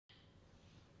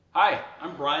Hi,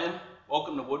 I'm Brian.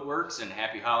 Welcome to WoodWerks and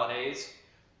happy holidays.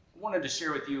 I wanted to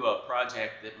share with you a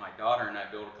project that my daughter and I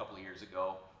built a couple of years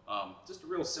ago. Just a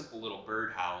real simple little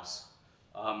birdhouse.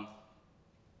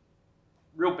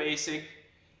 Real basic.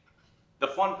 The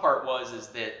fun part is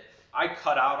that I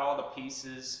cut out all the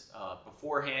pieces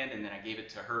beforehand, and then I gave it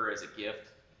to her as a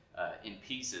gift in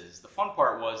pieces. The fun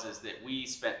part is that we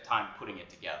spent time putting it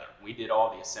together. We did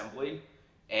all the assembly,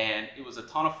 and it was a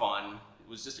ton of fun. It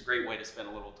was just a great way to spend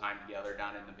a little time together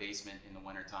down in the basement in the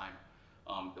wintertime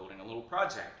building a little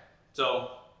project.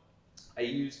 So I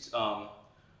used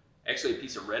actually a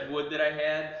piece of redwood that I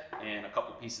had and a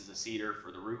couple pieces of cedar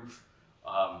for the roof,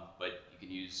 but you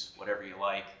can use whatever you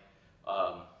like.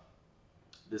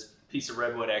 This piece of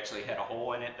redwood actually had a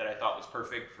hole in it that I thought was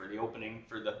perfect for the opening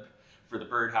for the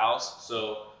birdhouse.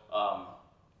 So,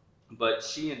 but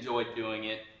she enjoyed doing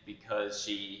it because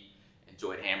she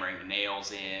enjoyed hammering the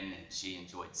nails in, and she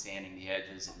enjoyed sanding the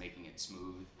edges and making it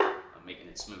smooth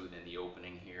in the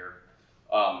opening here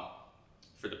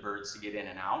for the birds to get in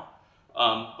and out.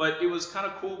 But it was kind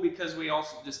of cool because we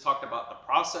also just talked about the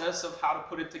process of how to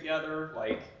put it together.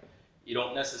 Like, you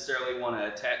don't necessarily want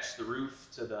to attach the roof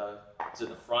to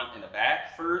the front and the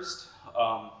back first.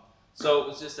 So it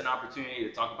was just an opportunity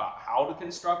to talk about how to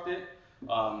construct it.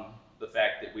 The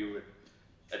fact that we would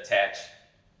attach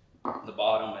the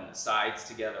bottom and the sides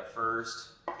together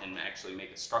first and actually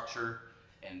make a structure,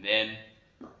 and then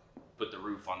put the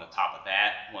roof on the top of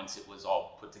that. Once it was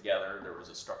all put together, there was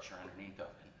a structure underneath of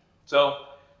it. So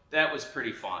that was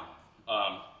pretty fun.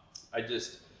 I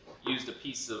just used a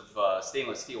piece of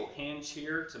stainless steel hinge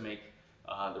here to make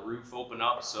the roof open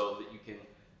up so that you can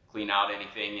clean out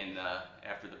anything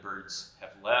after the birds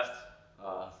have left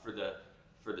for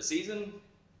the season.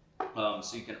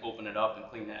 So you can open it up and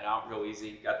clean that out real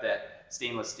easy. Got that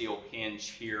stainless steel hinge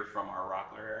here from our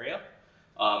Rockler area.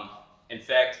 In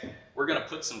fact, we're gonna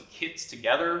put some kits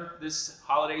together this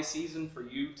holiday season for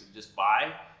you to just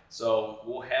buy. So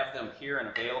we'll have them here and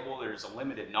available. There's a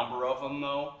limited number of them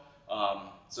though.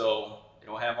 So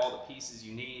it'll have all the pieces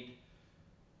you need,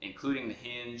 including the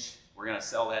hinge. We're gonna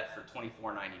sell that for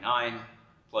 $24.99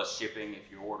 plus shipping.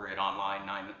 If you order it online,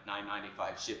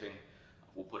 $9.95 shipping.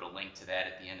 We'll put a link to that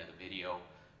at the end of the video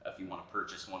if you want to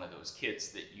purchase one of those kits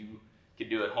that you could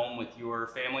do at home with your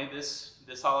family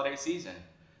this holiday season.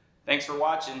 Thanks for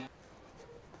watching.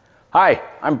 Hi,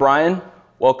 I'm Brian.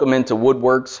 Welcome into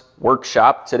WoodWerks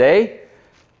workshop today.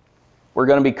 We're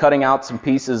going to be cutting out some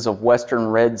pieces of western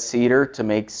red cedar to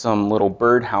make some little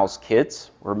birdhouse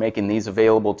kits. We're making these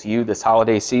available to you this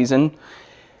holiday season.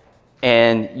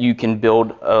 And you can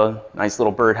build a nice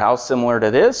little birdhouse similar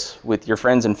to this with your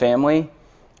friends and family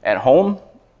at home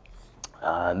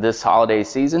this holiday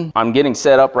season. I'm getting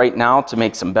set up right now to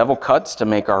make some bevel cuts to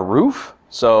make our roof.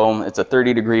 So it's a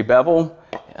 30-degree bevel,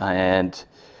 and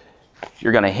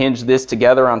you're going to hinge this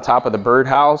together on top of the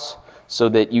birdhouse so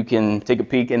that you can take a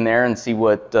peek in there and see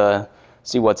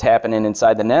what's happening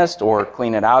inside the nest, or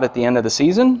clean it out at the end of the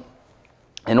season.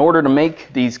 In order to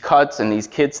make these cuts and these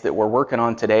kits that we're working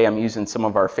on today, I'm using some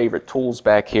of our favorite tools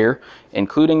back here,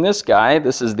 including this guy.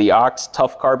 This is the Ox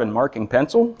Tuff Carbon Marking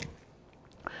Pencil.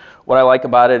 What I like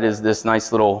about it is this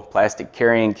nice little plastic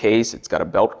carrying case. It's got a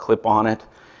belt clip on it.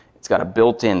 It's got a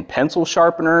built-in pencil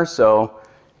sharpener, so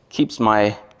keeps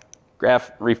my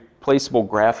replaceable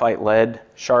graphite lead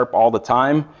sharp all the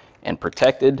time and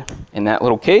protected in that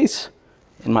little case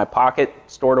in my pocket,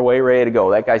 stored away, ready to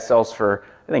go. That guy sells for,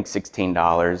 I think,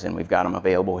 $16, and we've got them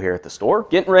available here at the store.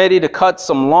 Getting ready to cut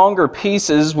some longer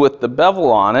pieces with the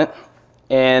bevel on it,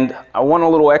 and I want a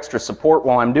little extra support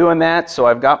while I'm doing that, so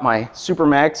I've got my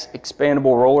SuperMax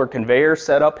expandable roller conveyor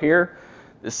set up here.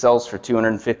 This sells for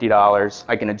 $250.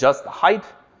 I can adjust the height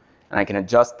and I can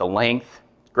adjust the length.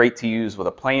 It's great to use with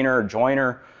a planer,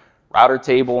 joiner, router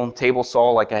table, table saw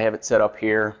like I have it set up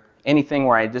here. Anything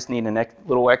where I just need a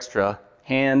little extra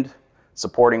hand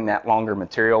supporting that longer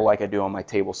material like I do on my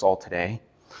table saw today.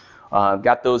 I've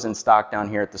got those in stock down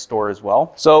here at the store as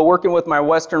well. So working with my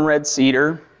western red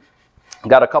cedar,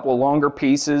 got a couple of longer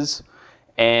pieces,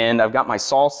 and I've got my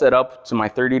saw set up to my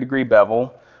 30-degree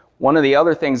bevel. One of the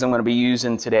other things I'm going to be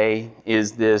using today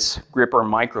is this gripper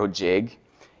micro jig,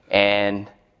 and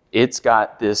it's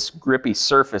got this grippy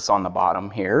surface on the bottom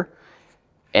here,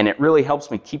 and it really helps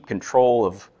me keep control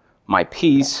of my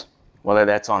piece, whether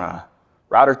that's on a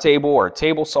router table or a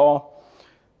table saw.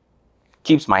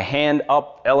 Keeps my hand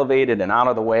up, elevated and out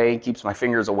of the way, keeps my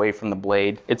fingers away from the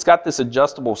blade. It's got this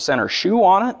adjustable center shoe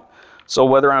on it, so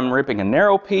whether I'm ripping a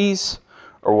narrow piece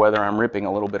or whether I'm ripping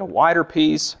a little bit of wider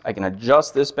piece, I can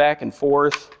adjust this back and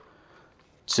forth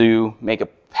to make a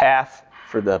path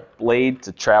for the blade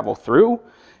to travel through,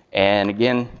 And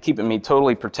again, keeping me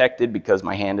totally protected because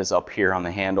my hand is up here on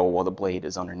the handle while the blade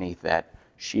is underneath that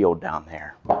shield down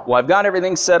there. Well, I've got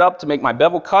everything set up to make my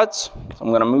bevel cuts. So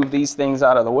I'm gonna move these things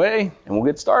out of the way and we'll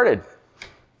get started.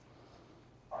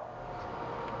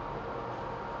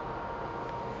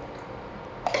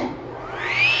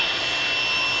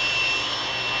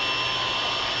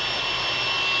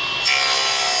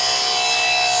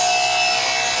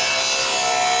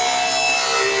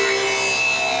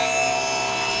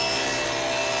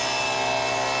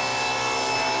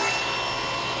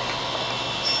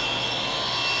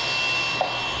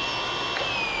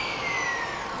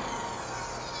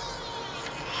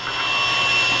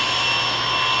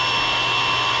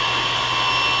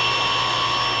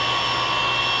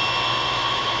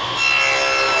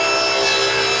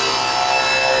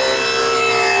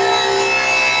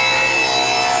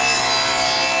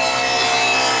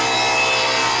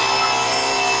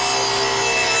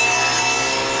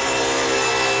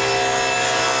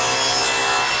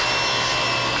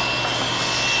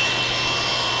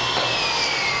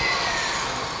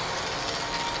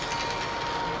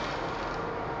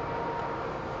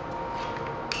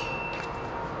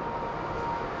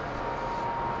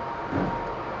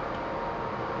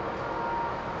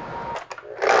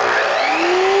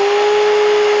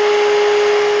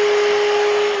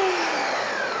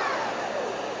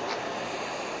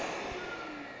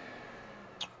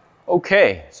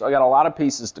 Okay, so I got a lot of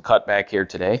pieces to cut back here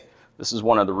today. This is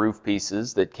one of the roof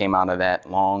pieces that came out of that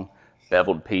long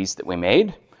beveled piece that we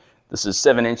made. This is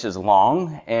 7 inches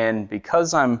long, and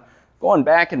because I'm going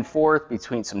back and forth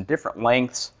between some different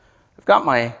lengths, I've got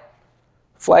my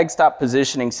flag stop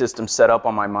positioning system set up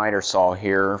on my miter saw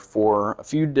here for a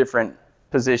few different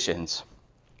positions.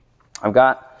 I've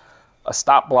got a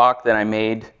stop block that I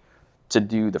made to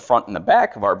do the front and the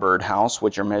back of our birdhouse,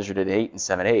 which are measured at 8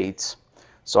 7/8.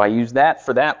 So I use that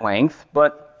for that length,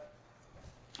 but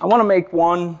I want to make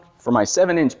one for my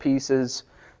 7-inch pieces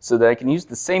so that I can use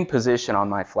the same position on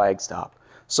my flag stop.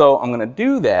 So I'm going to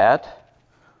do that.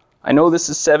 I know this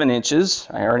is 7 inches.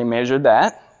 I already measured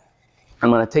that. I'm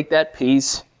going to take that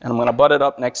piece and I'm going to butt it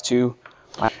up next to,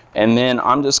 and then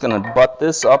I'm just going to butt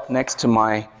this up next to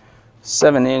my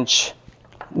 7-inch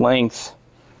length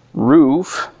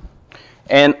roof,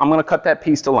 and I'm going to cut that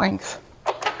piece to length.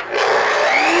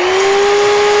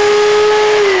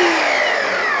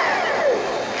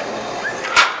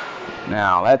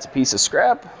 Now that's a piece of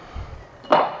scrap,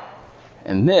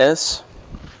 and this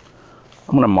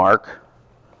I'm going to mark,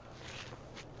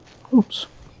 oops,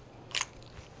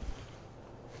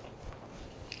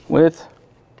 with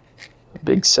a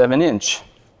big 7-inch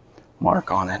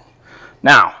mark on it.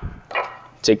 Now,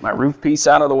 take my roof piece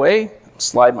out of the way,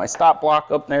 slide my stop block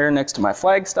up there next to my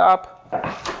flag stop,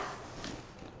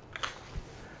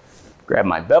 grab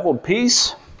my beveled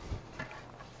piece,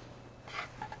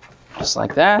 just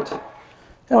like that.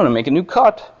 I want to make a new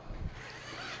cut.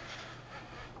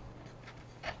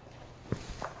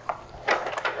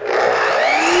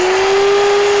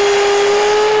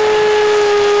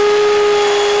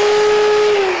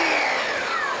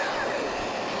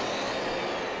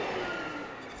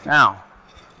 Now,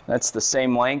 that's the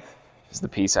same length as the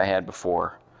piece I had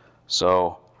before.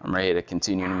 So I'm ready to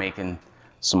continue making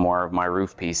some more of my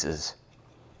roof pieces.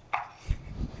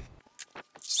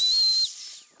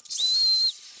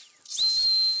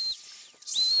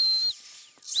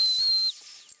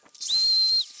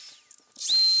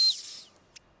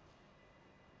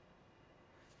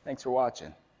 Thanks for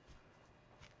watching.